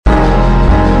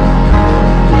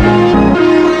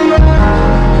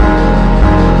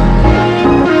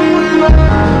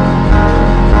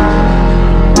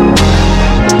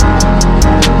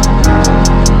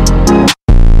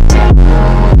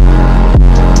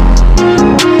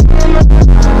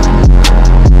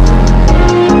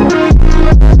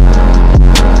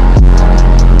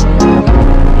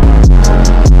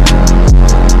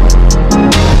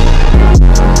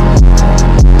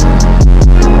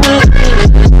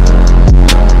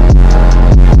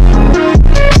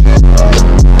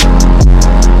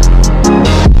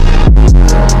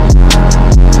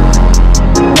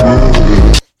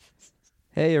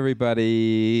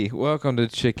everybody. Welcome to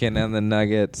Chicken and the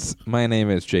Nuggets. My name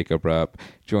is Jacob Rupp.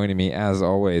 Joining me, as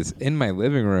always, in my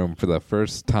living room for the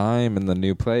first time in the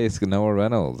new place, Noah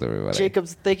Reynolds, everybody. Jacob,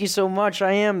 thank you so much.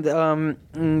 I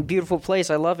am. Beautiful place.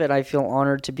 I love it. I feel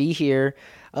honored to be here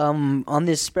on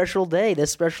this special day,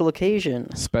 this special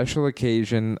occasion. Special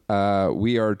occasion.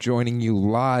 We are joining you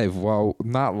live, while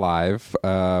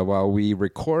we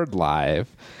record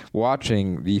live,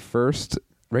 watching the first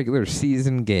regular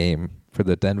season game for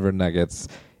the Denver Nuggets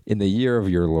in the year of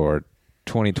your Lord,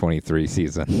 2023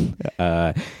 season.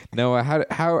 Noah,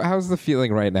 how's the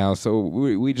feeling right now? So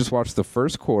we just watched the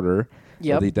first quarter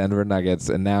of the Denver Nuggets,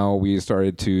 and now we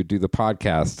started to do the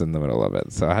podcast in the middle of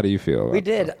it. So how do you feel? We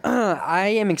did. I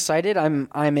am excited.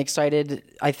 I'm excited.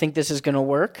 I think this is going to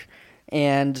work.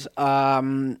 And,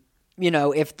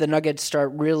 if the Nuggets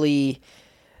start really...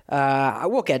 I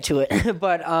will get to it,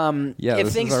 but if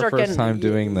this things is our start first getting, time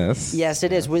doing this. Yes,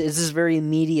 it is. This is very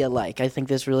media-like. I think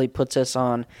this really puts us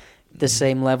on the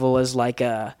same level as like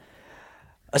a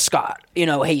Scott,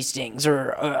 Hastings,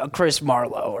 or a Chris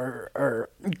Marlowe, or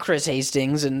Chris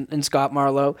Hastings and Scott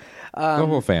Marlowe. The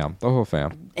whole fam.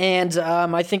 And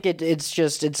I think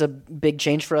it's a big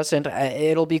change for us, and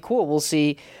it'll be cool. We'll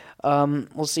see.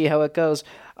 We'll see how it goes.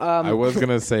 I was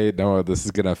gonna say, Noah, this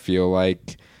is gonna feel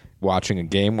like watching a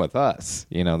game with us.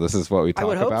 This is what we talk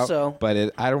about. I would hope so.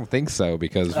 But I don't think so,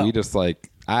 because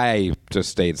I just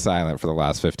stayed silent for the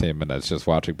last 15 minutes just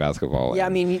watching basketball. Yeah,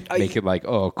 make it like,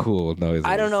 oh, cool noises.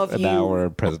 I don't know if now we're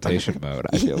in presentation mode,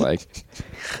 I feel like.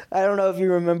 I don't know if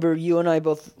you remember, you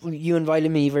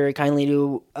invited me very kindly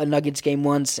to a Nuggets game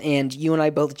once, and you and I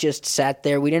both just sat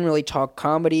there. We didn't really talk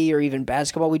comedy or even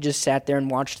basketball. We just sat there and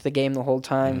watched the game the whole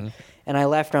time. Mm-hmm. And I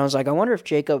left, and I was like, I wonder if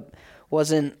Jacob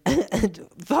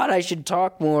thought I should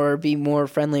talk more or be more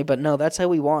friendly, but no, that's how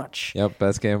we watch. Yep,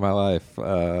 best game of my life.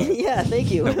 Yeah,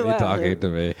 thank you. Wow. Talking to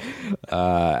me.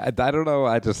 I don't know,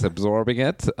 I just absorbing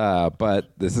it, but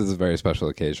this is a very special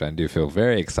occasion. I do feel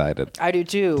very excited. I do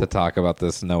too. To talk about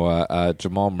this, Noah.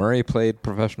 Jamal Murray played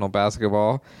professional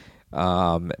basketball,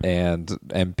 and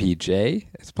MPJ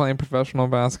is playing professional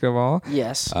basketball.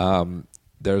 Yes.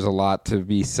 There's a lot to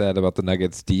be said about the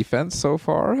Nuggets' defense so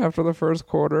far after the first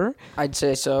quarter. I'd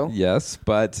say so. Yes,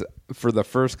 but for the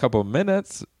first couple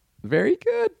minutes, very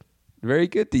good. Very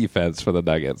good defense for the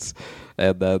Nuggets.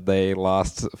 And then they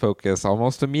lost focus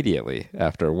almost immediately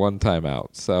after one timeout.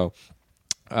 So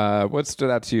what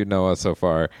stood out to you, Noah, so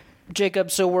far?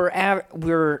 Jacob, so we're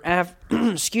we're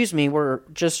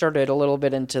just started a little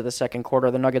bit into the second quarter.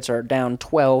 The Nuggets are down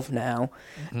 12 now.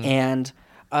 Mm-hmm. And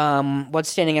what's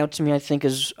standing out to me, I think,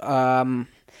 is the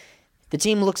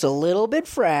team looks a little bit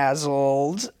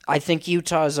frazzled. I think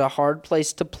Utah is a hard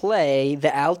place to play.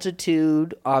 The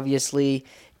altitude obviously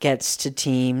gets to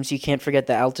teams. You can't forget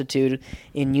the altitude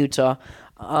in Utah.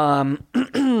 I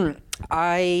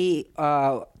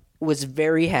was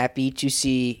very happy to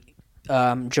see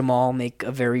Jamal make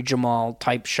a very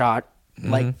Jamal-type shot, mm-hmm.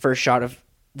 like first shot of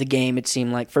the game, it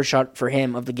seemed like. First shot for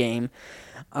him of the game.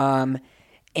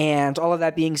 And all of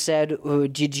that being said,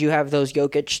 did you have those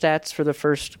Jokic stats for the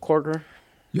first quarter?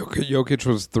 Jokic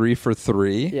was 3 for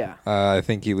 3. Yeah. I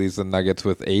think he leads the Nuggets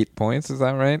with 8 points. Is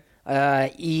that right?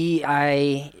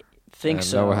 I think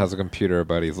so. Noah has a computer,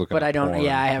 but he's looking. But at I don't. porn.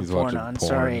 Yeah, I have He's porn on.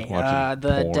 Sorry.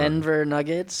 The porn. Denver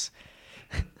Nuggets.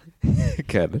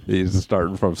 Good. He's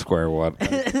starting from square one.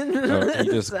 So he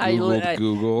just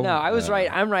Google. No, I was right.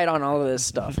 I'm right on all of this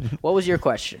stuff. What was your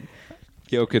question?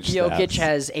 Jokic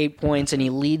has 8 points, and he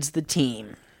leads the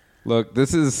team. Look,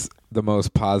 this is the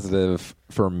most positive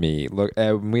for me. Look,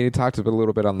 we talked a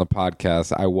little bit on the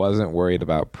podcast. I wasn't worried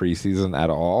about preseason at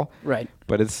all. Right.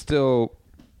 But it's still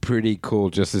pretty cool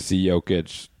just to see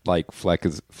Jokic like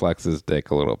flex his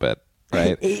dick a little bit.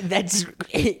 Right. That's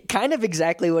kind of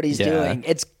exactly what he's doing.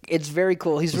 It's very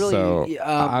cool. He's really. So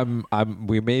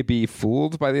we may be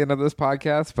fooled by the end of this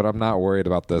podcast, but I'm not worried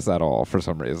about this at all for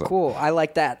some reason. Cool. I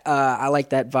like that. I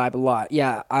like that vibe a lot.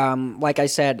 Yeah. Like I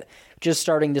said, just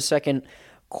starting the second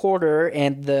quarter,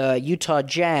 and the Utah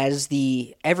Jazz.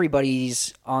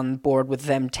 Everybody's on board with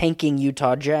them tanking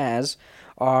Utah Jazz.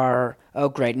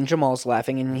 Great, and Jamal's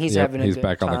laughing, and he's having a good time. He's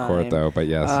back on the court, though, but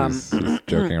yes, he's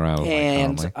joking around.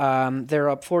 And they're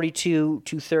up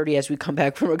 42-30 as we come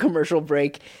back from a commercial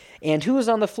break. And who is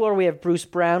on the floor? We have Bruce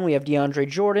Brown, we have DeAndre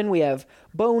Jordan, we have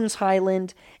Bones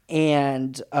Highland,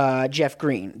 and Jeff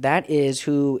Green. That is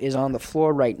who is on the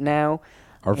floor right now.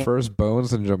 Our first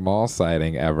Bones and Jamal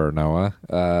sighting ever, Noah.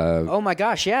 Oh, my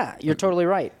gosh, yeah, you're totally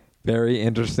right. Very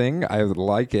interesting. I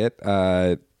like it.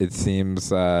 It seems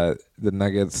the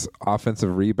Nuggets'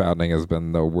 offensive rebounding has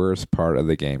been the worst part of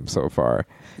the game so far.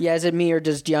 Yeah, is it me or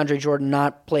does DeAndre Jordan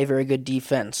not play very good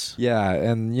defense? Yeah,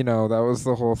 and, that was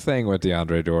the whole thing with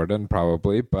DeAndre Jordan,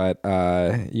 probably. But,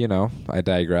 I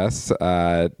digress.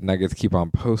 Nuggets keep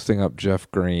on posting up Jeff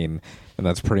Green, and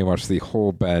that's pretty much the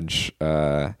whole bench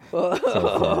so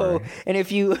far. And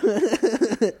if you...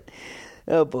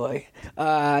 Oh, boy.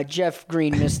 Jeff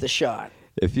Green missed the shot.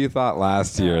 If you thought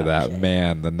last year that,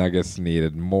 man, the Nuggets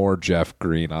needed more Jeff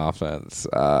Green offense,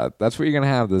 that's what you're going to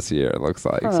have this year, it looks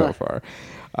like, so far.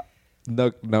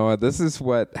 Noah, this is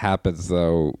what happens,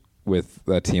 though, with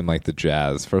a team like the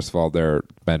Jazz. First of all, their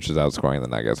bench is outscoring the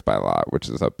Nuggets by a lot, which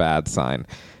is a bad sign.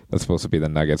 That's supposed to be the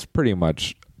Nuggets. Pretty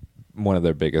much one of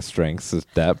their biggest strengths is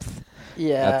depth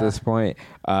at this point.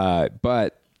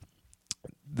 But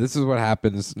this is what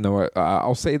happens, Noah.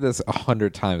 I'll say this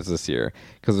 100 times this year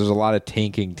because there's a lot of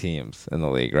tanking teams in the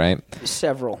league, right?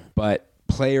 Several. But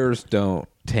players don't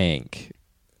tank.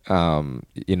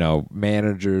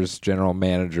 Managers, general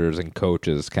managers, and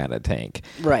coaches kind of tank.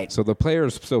 Right. So the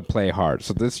players still play hard.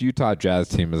 So this Utah Jazz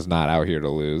team is not out here to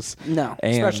lose. No,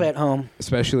 especially at home.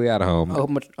 Especially at home.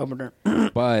 Opener.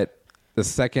 But the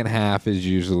second half is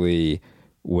usually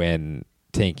when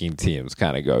tanking teams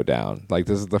kind of go down. Like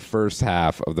this is the first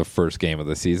half of the first game of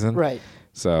the season. Right.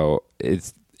 So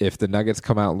if the Nuggets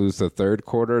come out and lose the third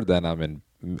quarter, then I'm in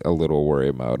a little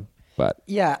worry mode. But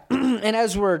yeah, and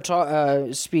as we're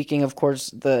speaking, of course,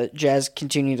 the Jazz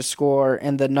continue to score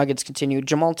and the Nuggets continue.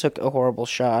 Jamal took a horrible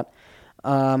shot.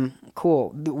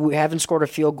 Cool. We haven't scored a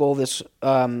field goal this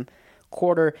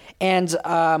quarter. And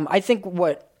I think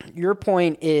what your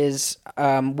point is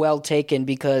well taken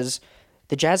because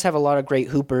the Jazz have a lot of great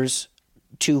hoopers,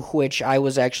 to which I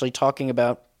was actually talking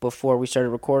about before we started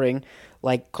recording.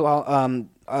 Like, you want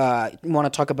to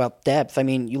talk about depth. I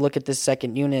mean, you look at this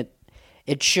second unit,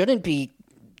 it shouldn't be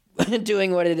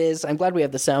doing what it is. I'm glad we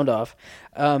have the sound off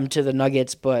to the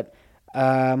Nuggets, but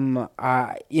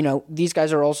these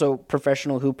guys are also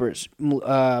professional hoopers.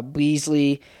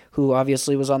 Beasley, who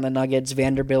obviously was on the Nuggets,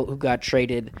 Vanderbilt, who got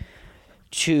traded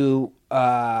to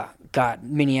got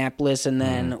Minneapolis, and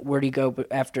then where'd he go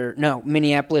after? No,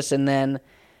 Minneapolis, and then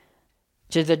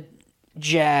to the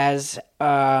Jazz,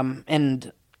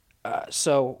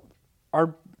 so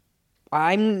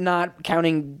I'm not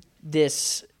counting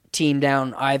this team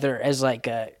down either as like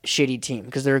a shitty team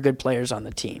because there are good players on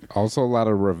the team. Also a lot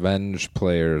of revenge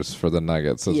players for the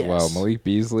Nuggets as well. Malik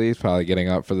Beasley is probably getting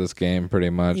up for this game pretty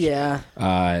much. Yeah.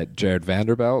 Jared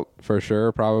Vanderbilt for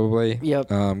sure probably. Yep.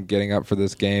 Getting up for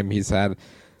this game. He's had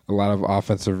a lot of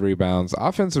offensive rebounds.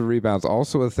 Offensive rebounds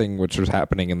also a thing which was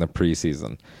happening in the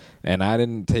preseason. And I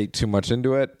didn't take too much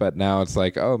into it, but now it's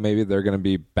like, oh, maybe they're going to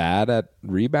be bad at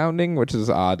rebounding, which is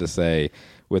odd to say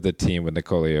with a team with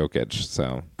Nikola Jokic.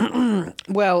 So,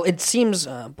 well, it seems,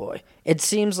 it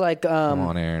seems like. Come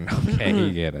on, Aaron. Okay,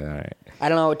 you get it. All right. I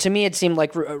don't know. To me, it seemed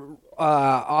like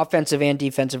offensive and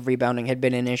defensive rebounding had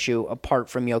been an issue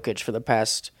apart from Jokic for the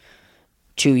past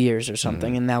 2 years or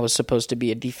something, and that was supposed to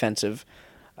be a defensive,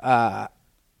 leak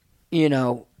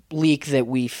that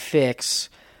we fix.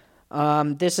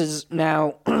 This is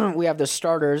now we have the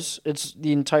starters. It's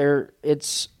the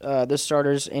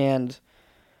starters, and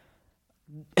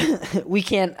we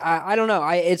can't. I don't know.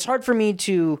 It's hard for me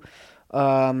to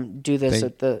do this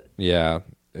at the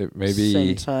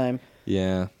same time.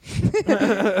 Yeah,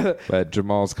 but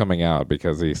Jamal's coming out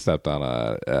because he stepped on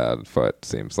a foot.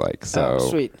 Seems like so. Oh,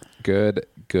 sweet.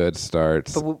 Good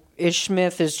starts. But Ish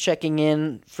Smith is checking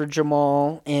in for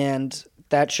Jamal, and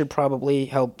that should probably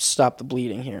help stop the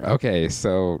bleeding here. Okay,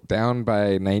 so down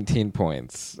by 19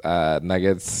 points.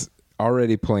 Nuggets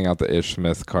already pulling out the Ish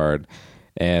Smith card.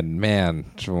 And,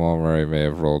 man, Jamal Murray may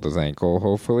have rolled his ankle,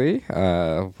 hopefully.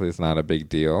 Hopefully it's not a big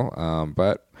deal.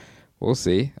 But we'll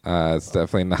see. It's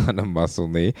definitely not a muscle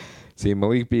knee. See,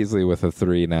 Malik Beasley with a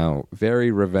 3 now.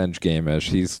 Very revenge game-ish.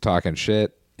 He's talking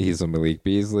shit. He's a Malik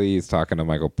Beasley. He's talking to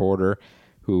Michael Porter,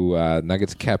 who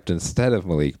Nuggets kept instead of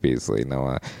Malik Beasley,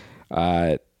 Noah.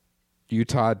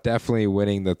 Utah definitely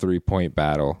winning the 3-point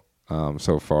battle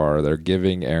so far. They're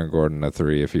giving Aaron Gordon a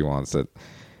 3 if he wants it.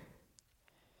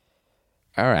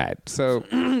 All right, so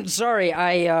sorry,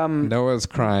 Noah's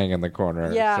crying in the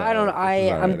corner. Yeah, so I don't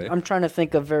know. I'm trying to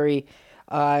think of very.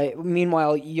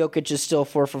 Meanwhile, Jokic is still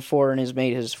 4 for 4 and has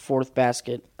made his 4th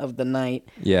basket of the night.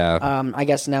 Yeah. I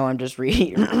guess now I'm just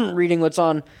reading what's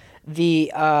on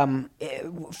the.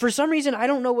 For some reason, I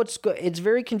don't know it's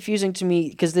very confusing to me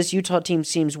because this Utah team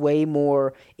seems way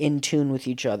more in tune with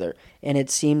each other, and it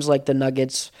seems like the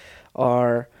Nuggets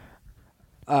are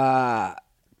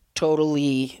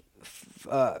totally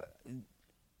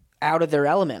out of their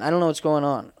element. I don't know what's going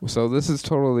on. So this is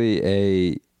totally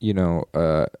a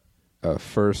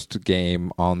first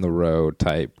game on the road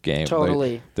type game.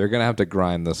 Totally. They're going to have to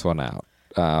grind this one out.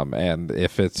 And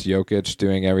if it's Jokic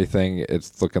doing everything,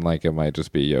 it's looking like it might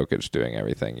just be Jokic doing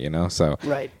everything, So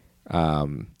Right.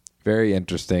 very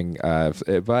interesting.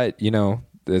 But,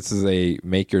 this is a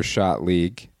make your shot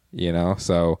league,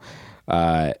 So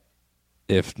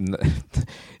if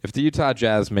the Utah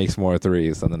Jazz makes more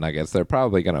threes than the Nuggets, they're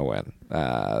probably going to win.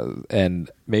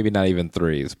 And maybe not even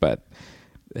threes, but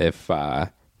if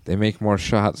they make more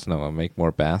shots, Noah, make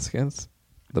more baskets,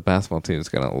 the basketball team is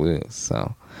going to lose.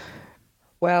 So,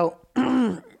 well,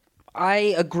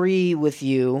 I agree with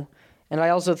you, and I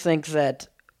also think that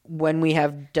when we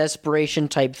have desperation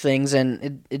type things,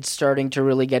 and it's starting to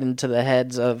really get into the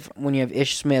heads of when you have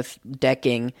Ish Smith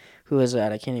decking, who is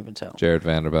that? I can't even tell. Jared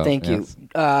Vanderbilt. Thank you.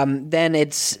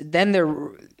 Yes. Then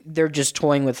they're just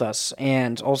toying with us,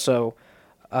 and also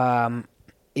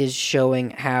is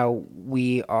showing how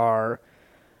we are.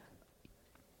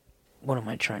 What am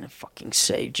I trying to fucking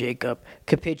say, Jacob?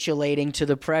 Capitulating to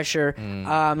the pressure.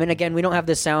 And again, we don't have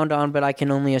the sound on, but I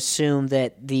can only assume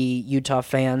that the Utah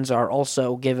fans are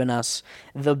also giving us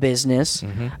the business.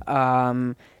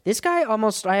 Mm-hmm. This guy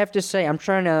almost, I have to say, I'm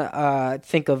trying to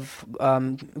think of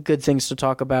good things to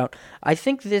talk about. I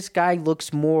think this guy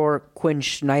looks more Quinn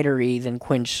Snyder-y than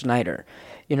Quinn Snyder.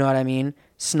 You know what I mean?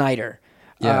 Snyder.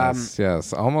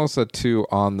 Yes. Almost a too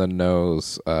on the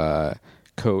nose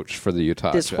coach for the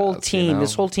Utah This Jazz, whole team,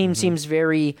 Mm-hmm. seems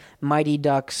very Mighty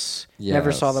Ducks.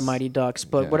 Never saw the Yes. Mighty Ducks,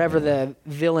 but whatever the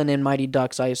villain in Mighty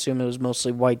Ducks, I assume it was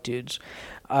mostly white dudes.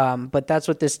 But that's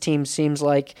what this team seems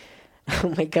like.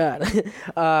 Oh my god,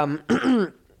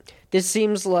 this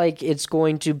seems like it's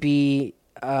going to be,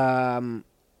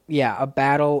 a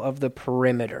battle of the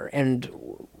perimeter, and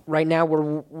right now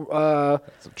we're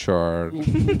Charge.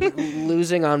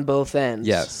 losing on both ends.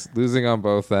 Yes, losing on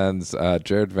both ends.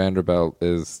 Jared Vanderbilt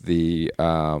is the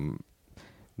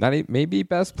maybe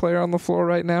best player on the floor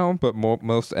right now, but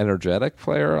most energetic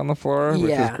player on the floor,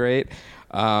 which is great.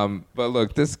 But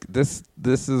look, this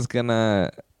is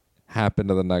gonna happen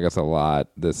to the Nuggets a lot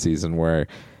this season, where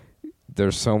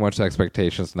there's so much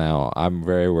expectations now. I'm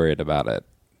very worried about it.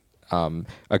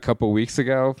 A couple weeks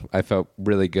ago, I felt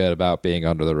really good about being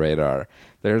under the radar.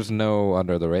 There's no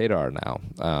under the radar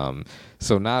now.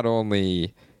 So not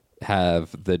only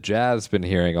have the Jazz been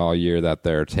hearing all year that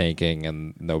they're tanking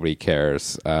and nobody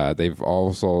cares, they've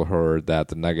also heard that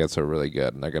the Nuggets are really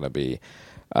good and they're going to be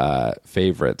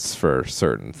favorites for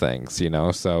certain things,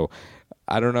 So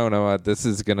I don't know, Noah. This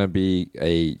is going to be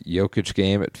a Jokic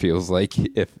game. It feels like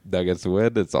if Nuggets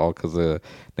win, it's all because of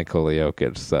Nikola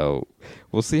Jokic. So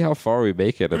we'll see how far we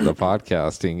make it in the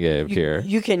podcasting game here.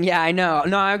 You can, I know.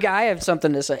 No, I have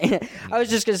something to say. I was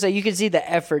just going to say, you can see the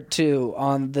effort, too,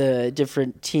 on the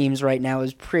different teams right now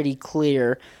is pretty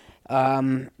clear.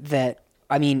 That,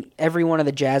 I mean, every one of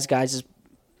the Jazz guys is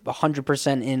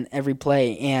 100% in every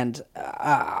play. And,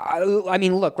 I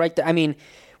mean, look, right there. I mean,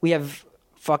 we have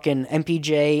fucking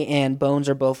MPJ and Bones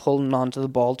are both holding on to the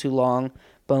ball too long.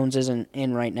 Bones isn't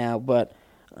in right now, but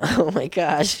oh my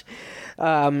gosh.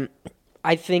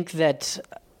 I think that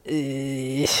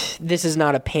this is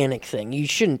not a panic thing. You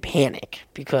shouldn't panic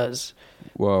because...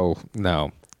 Whoa,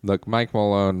 no. Look, Mike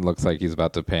Malone looks like he's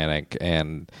about to panic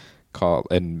and call,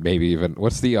 and maybe even,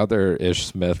 what's the other Ish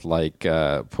Smith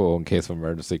pull in case of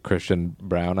emergency? Christian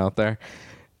Brown out there?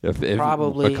 If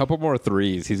Probably a couple more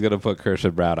threes, he's going to put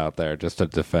Christian Brown out there just to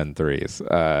defend threes.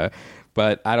 But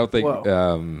I don't think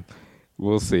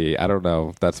we'll see. I don't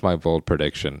know. That's my bold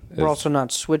prediction. We're also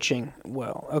not switching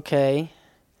well. Okay.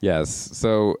 Yes.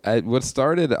 So what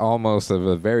started almost of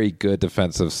a very good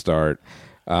defensive start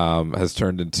has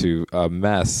turned into a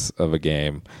mess of a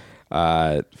game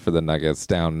for the Nuggets.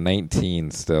 Down 19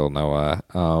 still, Noah.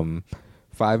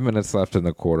 5 minutes left in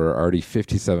the quarter, already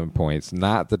 57 points.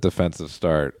 Not the defensive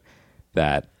start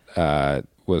that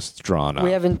was drawn up.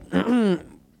 We haven't.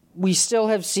 We still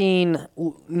have seen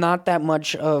not that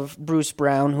much of Bruce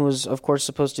Brown, who is of course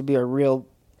supposed to be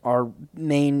our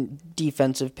main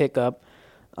defensive pickup.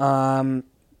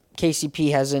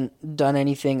 KCP hasn't done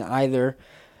anything either.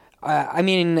 I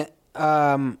mean,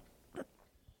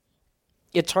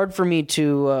 it's hard for me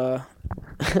to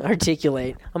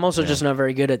articulate. I'm also just not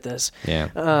very good at this. Yeah,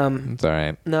 it's all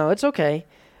right. No, it's okay.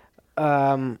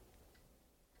 I'm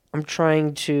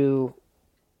trying to...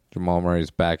 Jamal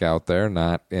Murray's back out there,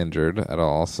 not injured at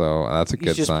all, so that's a good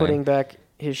sign. He's just putting back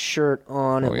his shirt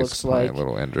on, it looks like. A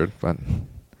little injured, but...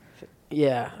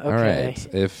 Yeah, okay. All right.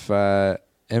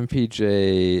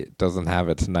 MPJ doesn't have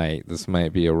it tonight, this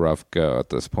might be a rough go at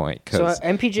this point because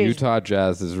MPJ Utah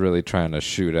Jazz is really trying to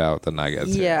shoot out the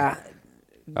Nuggets. Yeah.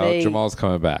 Jamal's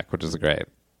coming back, which is great.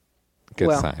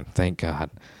 Good sign. Thank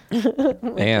God.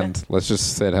 And let's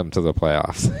just sit him to the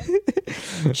playoffs.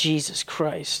 Jesus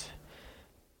Christ.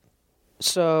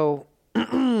 So,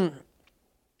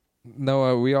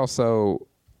 Noah, we also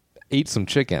ate some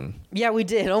chicken. Yeah, we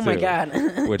did. Oh, my God.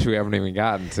 Which we haven't even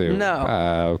gotten to. No.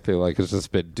 I feel like it's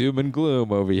just been doom and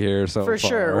gloom over here so For far.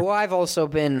 sure. Well, I've also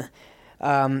been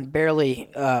barely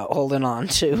holding on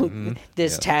to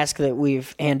this task that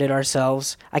we've handed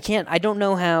ourselves. I don't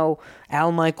know how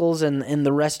Al Michaels and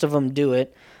the rest of them do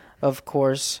it, of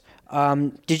course.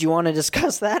 Did you want to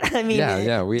discuss that? I mean,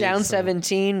 yeah, we down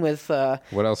 17 with...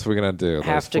 what else are we going to do?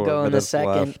 Have to go in the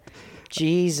second. Left.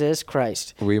 Jesus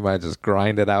Christ. We might just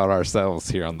grind it out ourselves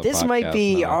here on the podcast. This might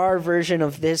be our version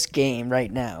of this game right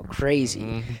now.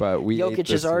 Crazy. But Jokic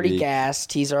is already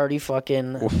gassed. He's already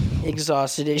fucking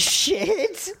exhausted as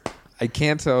shit. I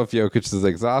can't tell if Jokic is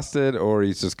exhausted or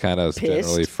he's just kind of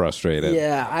generally frustrated.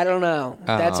 Yeah, I don't know.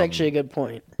 That's actually a good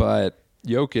point. But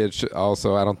Jokic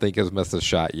also, I don't think, has missed a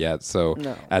shot yet. So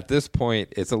at this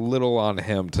point, it's a little on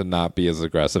him to not be as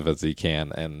aggressive as he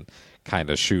can and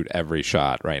kind of shoot every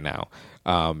shot right now.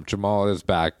 Jamal is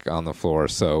back on the floor,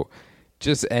 so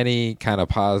just any kind of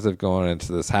positive going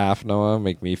into this half, Noah,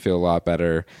 make me feel a lot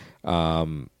better.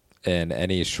 And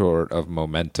any sort of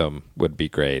momentum would be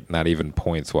great, not even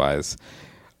points-wise.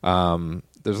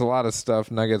 There's a lot of stuff,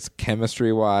 Nuggets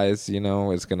chemistry-wise,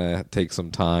 it's going to take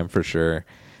some time for sure.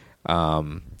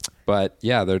 But,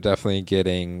 yeah, they're definitely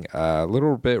getting a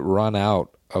little bit run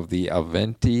out of the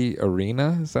Aventi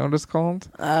Arena. Is that what it's called?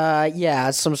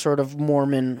 Yeah, some sort of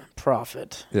Mormon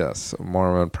prophet. Yes,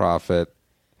 Mormon prophet.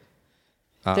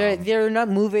 They're not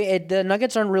moving. The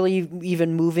Nuggets aren't really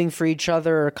even moving for each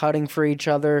other or cutting for each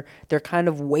other. They're kind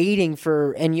of waiting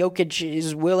for, and Jokic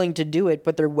is willing to do it,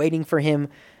 but they're waiting for him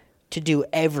to do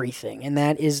everything, and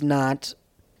that is not...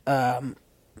 good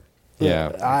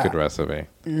recipe.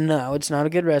 No, it's not a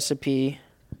good recipe.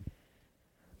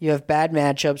 You have bad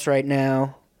matchups right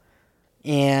now.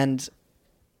 And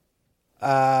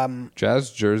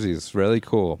Jazz jerseys, really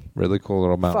cool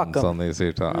little mountains on these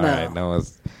Utah. All right,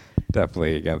 Noah's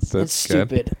definitely against it. It's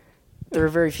stupid. There are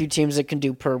very few teams that can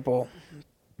do purple.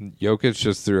 Jokic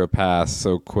just threw a pass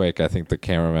so quick, I think the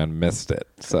cameraman missed it.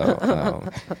 So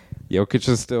Jokic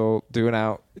is still doing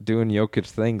Jokic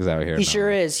things out here. He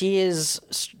sure is. He has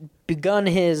begun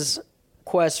his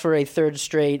quest for a third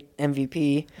straight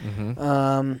MVP,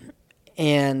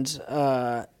 and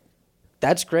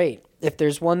that's great. If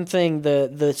there's one thing,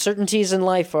 the certainties in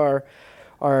life are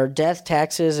death,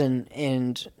 taxes,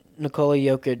 and Nikola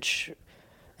Jokic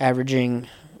averaging,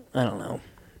 I don't know.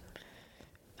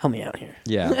 Help me out here.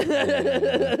 Yeah.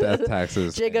 Death,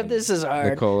 taxes. Jacob, this is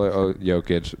hard. Nikola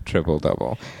Jokic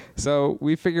triple-double. So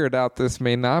we figured out this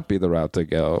may not be the route to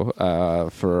go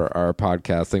for our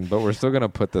podcasting, but we're still going to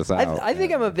put this out. I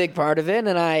think I'm a big part of it,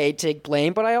 and I take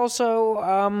blame, but I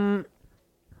also...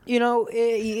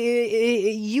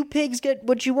 you pigs get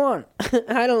what you want.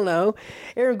 I don't know.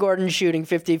 Aaron Gordon's shooting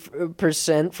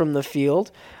 50% from the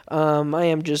field. I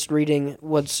am just reading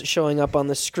what's showing up on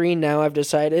the screen now. I've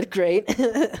decided. Great.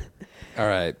 All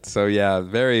right. So,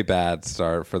 very bad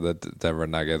start for the Denver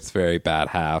Nuggets. Very bad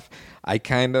half. I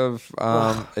kind of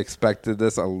expected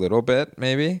this a little bit,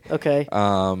 maybe. Okay.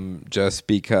 Just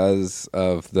because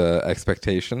of the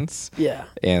expectations. Yeah.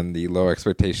 And the low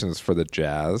expectations for the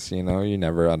Jazz. You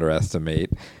never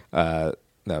underestimate a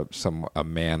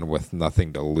man with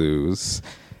nothing to lose.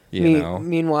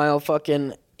 Meanwhile,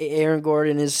 fucking Aaron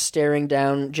Gordon is staring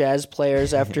down Jazz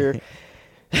players after...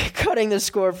 cutting the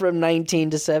score from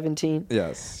 19 to 17.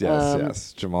 Yes.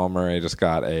 Jamal Murray just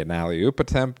got an alley-oop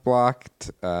attempt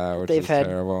blocked, which They've is had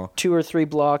terrible. 2 or 3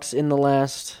 blocks in the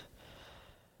last...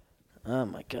 Oh,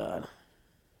 my God.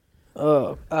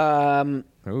 Oh.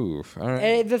 Oof. All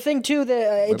right. The thing, too,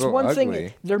 it's one ugly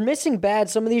thing. They're missing bad.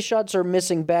 Some of these shots are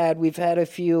missing bad. We've had a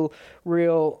few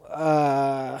real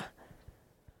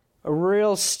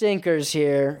stinkers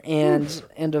here.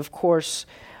 And of course...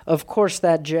 Of course,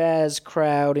 that Jazz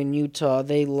crowd in Utah,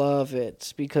 they love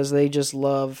it because they just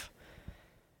love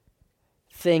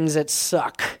things that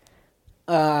suck.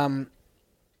 All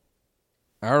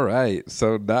right,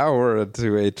 so now we're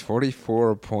into a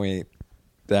 24-point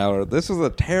hour. This was a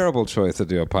terrible choice to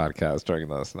do a podcast during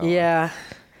this. Now. Yeah.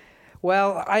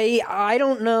 Well, I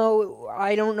don't know.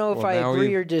 I don't know if I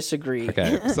agree or disagree.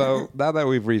 Okay, so now that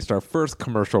we've reached our first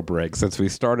commercial break since we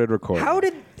started recording,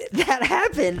 That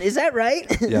happened. Is that right?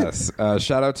 Yes.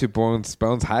 Shout out to Bones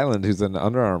Highland, who's in an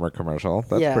Under Armour commercial.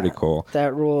 That's Yeah, pretty cool.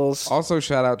 That rules. Also,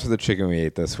 shout out to the chicken we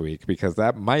ate this week, because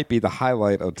that might be the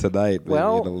highlight of tonight. Maybe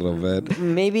Well, in a little bit.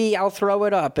 Maybe I'll throw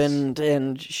it up and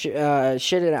shit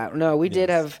it out. No, we did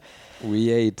have.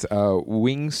 We ate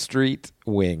Wing Street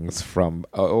wings from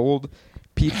old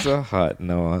Pizza Hut,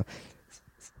 Noah.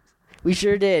 We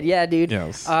sure did. Yeah, dude.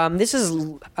 Yes. This is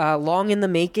long in the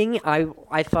making.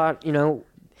 I thought,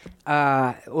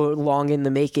 or long in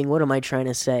the making. What am I trying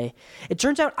to say? It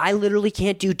turns out I literally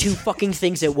can't do two fucking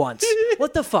things at once.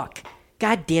 What the fuck?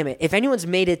 God damn it. If anyone's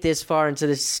made it this far into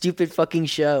this stupid fucking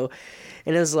show,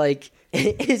 and it was like,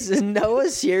 is Noah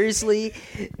seriously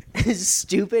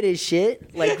stupid as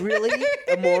shit? Like, really?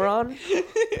 A moron?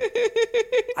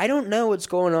 I don't know what's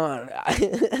going on.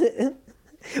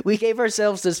 We gave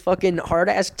ourselves this fucking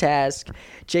hard-ass task.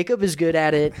 Jacob is good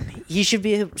at it. He should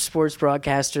be a sports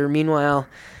broadcaster. Meanwhile,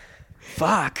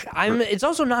 fuck. It's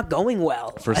also not going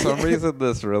well. For some reason,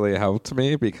 this really helped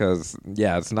me because,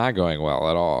 it's not going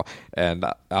well at all. And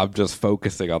I'm just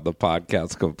focusing on the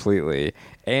podcast completely.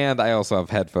 And I also have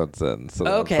headphones in.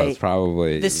 So that's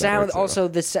probably the sound. Also,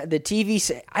 the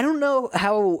TV. I don't know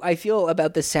how I feel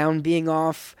about the sound being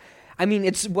off. I mean,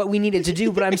 it's what we needed to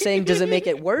do, but I'm saying, does it make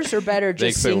it worse or better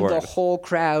just seeing the whole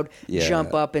crowd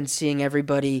jump up and seeing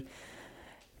everybody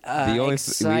the only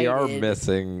we are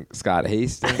missing Scott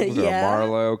Hastings or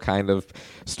Marlowe kind of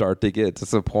start to get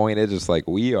disappointed, just like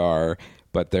we are,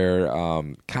 but they're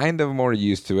kind of more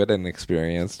used to it and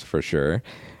experienced for sure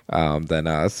than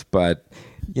us. But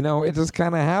it just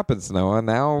kind of happens, Noah.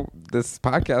 Now this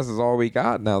podcast is all we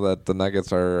got now that the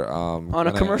Nuggets are on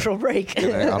a commercial break.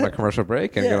 On a commercial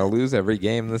break and going to lose every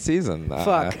game this season.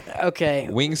 Fuck. Okay.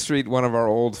 Wing Street, one of our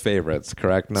old favorites,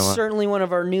 correct, Noah? Certainly one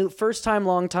of our new first time.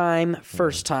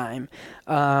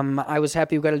 I was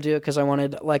happy we got to do it because I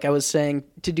wanted, like I was saying,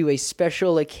 to do a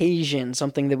special occasion,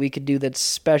 something that we could do that's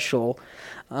special.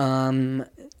 To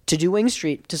do Wing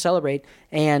Street to celebrate,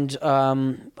 and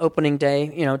opening day,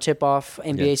 tip off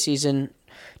NBA season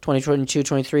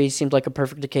 2022-23 seemed like a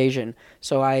perfect occasion.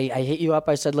 So I hit you up.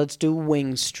 I said, let's do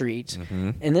Wing Street.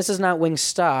 And this is not Wing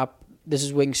Stop. This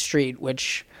is Wing Street,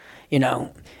 which,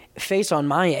 face on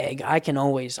my egg, I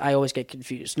always get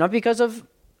confused. Not because of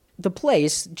the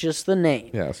place, just the name.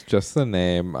 Yes, just the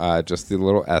name, just the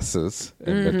little S's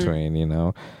in between,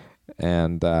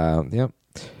 And, yep.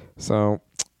 So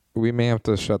we may have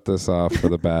to shut this off for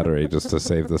the battery just to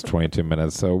save this 22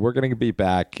 minutes. So we're going to be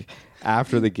back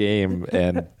after the game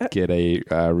and get a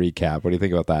recap. What do you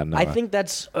think about that, Noah? I think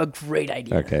that's a great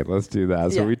idea. Okay, let's do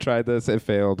that. So we tried this. It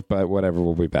failed, but whatever.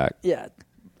 We'll be back. Yeah.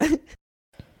 Hey,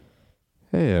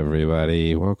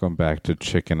 everybody. Welcome back to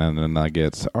Chicken and the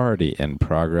Nuggets, already in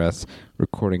progress,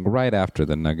 recording right after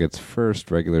the Nuggets'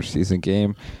 first regular season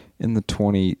game in the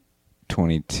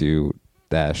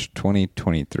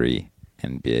 2022-2023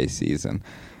 NBA season.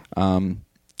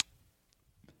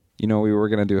 We were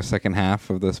going to do a second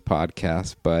half of this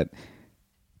podcast, but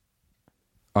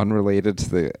unrelated to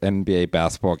the NBA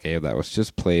basketball game that was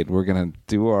just played, we're going to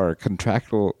do our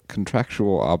contractual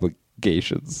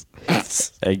obligations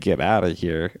and get out of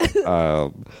here.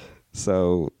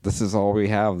 So this is all we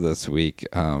have this week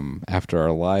after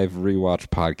our live rewatch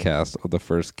podcast of the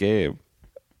first game.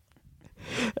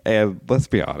 And let's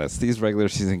be honest, these regular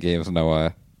season games,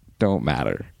 Noah, don't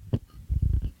matter.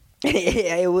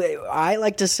 I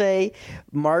like to say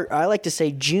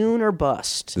June or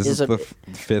bust. This is the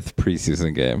fifth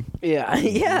preseason game.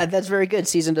 Yeah, that's very good.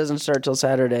 Season doesn't start till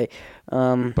Saturday.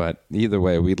 But either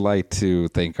way, we'd like to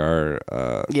thank our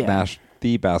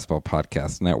the Basketball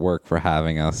Podcast Network for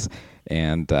having us,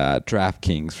 and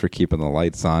DraftKings for keeping the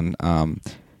lights on.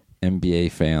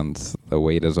 NBA fans, the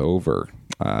wait is over.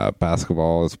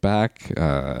 Basketball is back.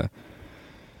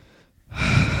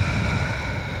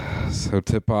 So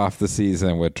tip off the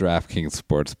season with DraftKings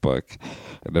Sportsbook,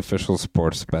 an official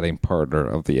sports betting partner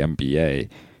of the NBA.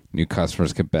 New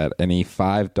customers can bet any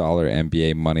 $5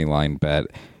 NBA moneyline bet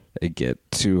and get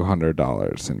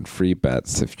 $200 in free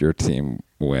bets if your team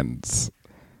wins.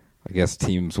 I guess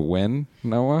teams win,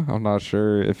 Noah? I'm not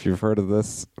sure if you've heard of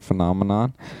this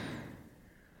phenomenon.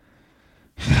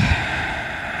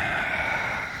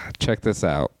 Check this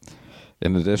out.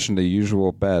 In addition to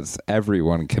usual bets,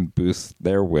 everyone can boost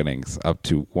their winnings up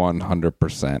to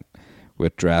 100%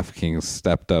 with DraftKings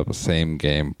stepped-up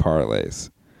same-game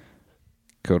parlays.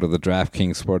 Go to the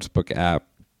DraftKings Sportsbook app,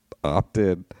 opt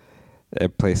in,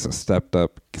 and place a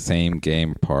stepped-up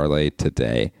same-game parlay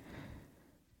today.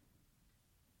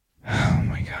 Oh,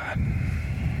 my God.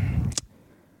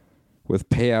 With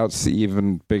payouts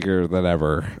even bigger than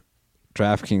ever,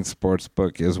 DraftKings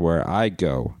Sportsbook is where I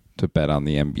go to bet on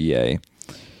the NBA.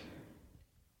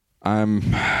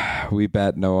 We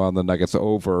bet no on the Nuggets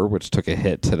over, which took a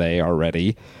hit today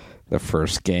already, the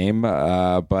first game.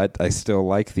 But I still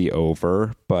like the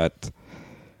over. But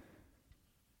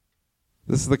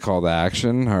this is the call to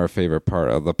action, our favorite part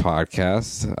of the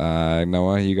podcast.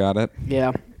 Noah, you got it?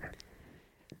 Yeah.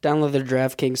 Download the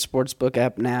DraftKings Sportsbook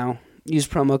app now. Use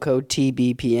promo code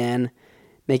TBPN.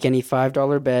 Make any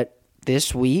 $5 bet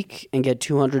this week and get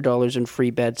 $200 in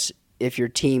free bets if your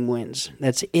team wins.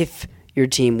 That's if your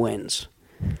team wins.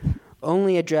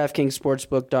 Only at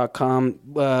DraftKingsSportsbook.com.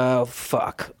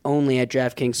 Only at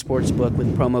DraftKings Sportsbook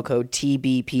with promo code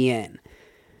TBPN.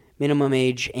 Minimum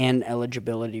age and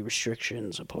eligibility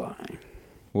restrictions apply.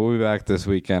 We'll be back this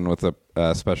weekend with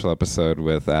a special episode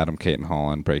with Adam, Kate, and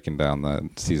Holland breaking down the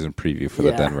season preview for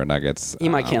the Denver Nuggets. He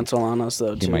might cancel on us,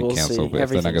 though, too. He might cancel, but if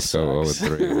the Nuggets go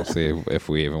 0-3, we'll see if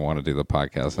we even want to do the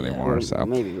podcast anymore. So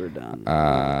maybe we're done.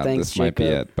 Thanks, this Jacob, might be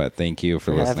it, but thank you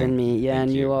for listening. Having me. Yeah,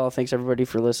 and you all. Thanks, everybody,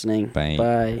 for listening. Bye.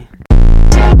 Bye.